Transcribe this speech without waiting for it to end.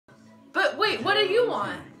But wait, what do you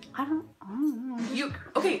want? I don't know. You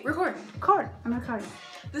okay? Record. I'm recording.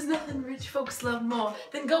 There's nothing rich folks love more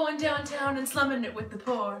than going downtown and slumming it with the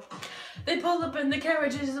poor. They pull up in the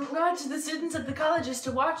carriages and ride to the students at the colleges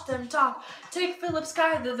to watch them talk. Take Philip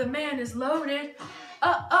Schuyler, the man is loaded.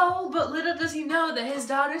 Uh-oh, but little does he know that his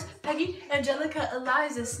daughters, Peggy, Angelica,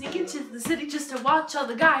 Eliza, sneak into the city just to watch all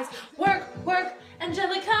the guys work.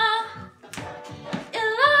 Angelica,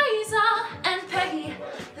 Eliza, and Peggy,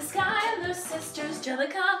 the Schuyler sisters,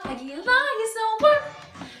 Angelica, Peggy, Eliza, work.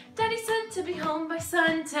 Daddy said to be home by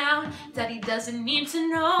sundown. Daddy doesn't need to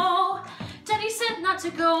know. Daddy said not to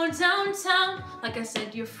go downtown. Like I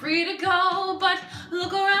said, you're free to go, but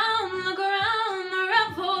look around, the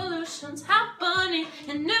revolution's happening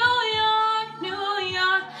in New York,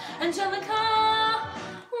 Angelica,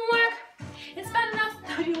 work. It's bad enough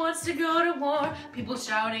that he wants to go to war, people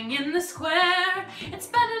shouting in the square. It's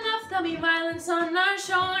bad enough there'll be violence on our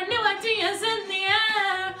shore, new ideas in the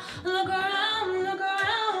air. Look around,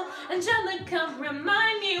 Angelica,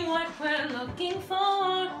 remind me what we're looking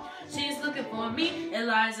for. She's looking for me,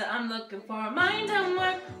 Eliza, I'm looking for a mind and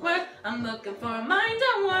work. I'm looking for a mind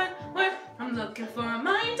and work. I'm looking for a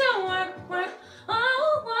mind and work.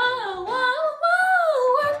 Oh,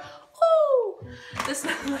 work. Ooh. This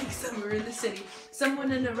smells like summer in the city.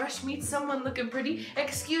 Someone in a rush meets someone looking pretty.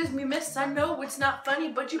 Excuse me, miss, I know it's not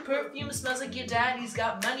funny, but your perfume smells like your daddy's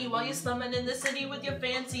got money. While you're slumming in the city with your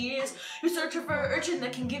fancy ears, you're searching for an urchin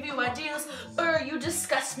that can give you ideas. You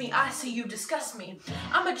disgust me, I see you disgust me.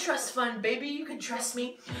 I'm a trust fund, baby, you can trust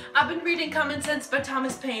me. I've been reading Common Sense by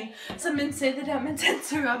Thomas Paine. Some men say that I'm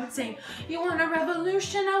intense or I'm insane. You want a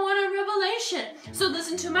revolution, I want a revelation. So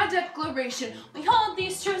listen to my declaration. We hold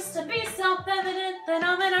these truths to be self-evident, that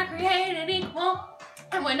all men are created equal.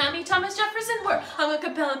 And when I meet Thomas Jefferson, I will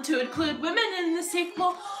compel him to include women in the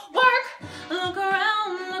sequel. Work! Look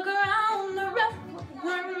around,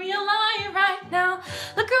 we're real alive right now.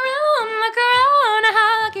 Look around,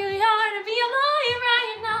 how lucky we are to be alive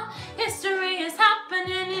right now. History is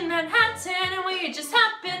happening in Manhattan, and we just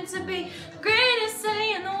happen to be the greatest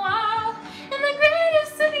city in the world. And the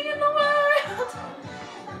greatest city in the world.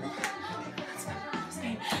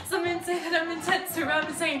 Some men say that I'm intense or I'm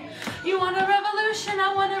insane. You want a revolution,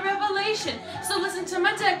 I want a revelation. So listen to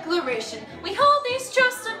my declaration. We hold these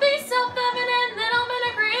truths to be self-evident, that all men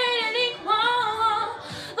are created equal.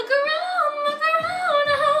 Look around,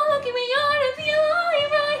 how lucky we are to be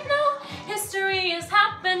alive right now. History is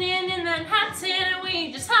happening in Manhattan, and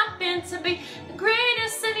we just happen to be the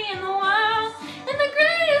greatest city in the world. And the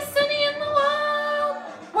greatest city in the world.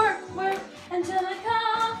 Work,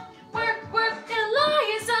 Angelica. Work,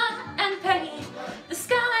 Eliza and Peggy, the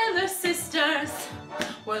Schuyler Sisters.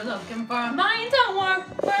 We're looking for a mind and work,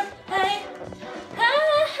 hey.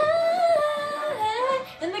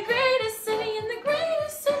 In the greatest city,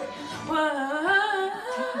 world.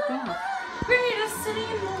 Greatest city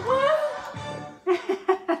in the world.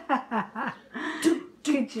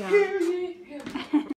 Good job.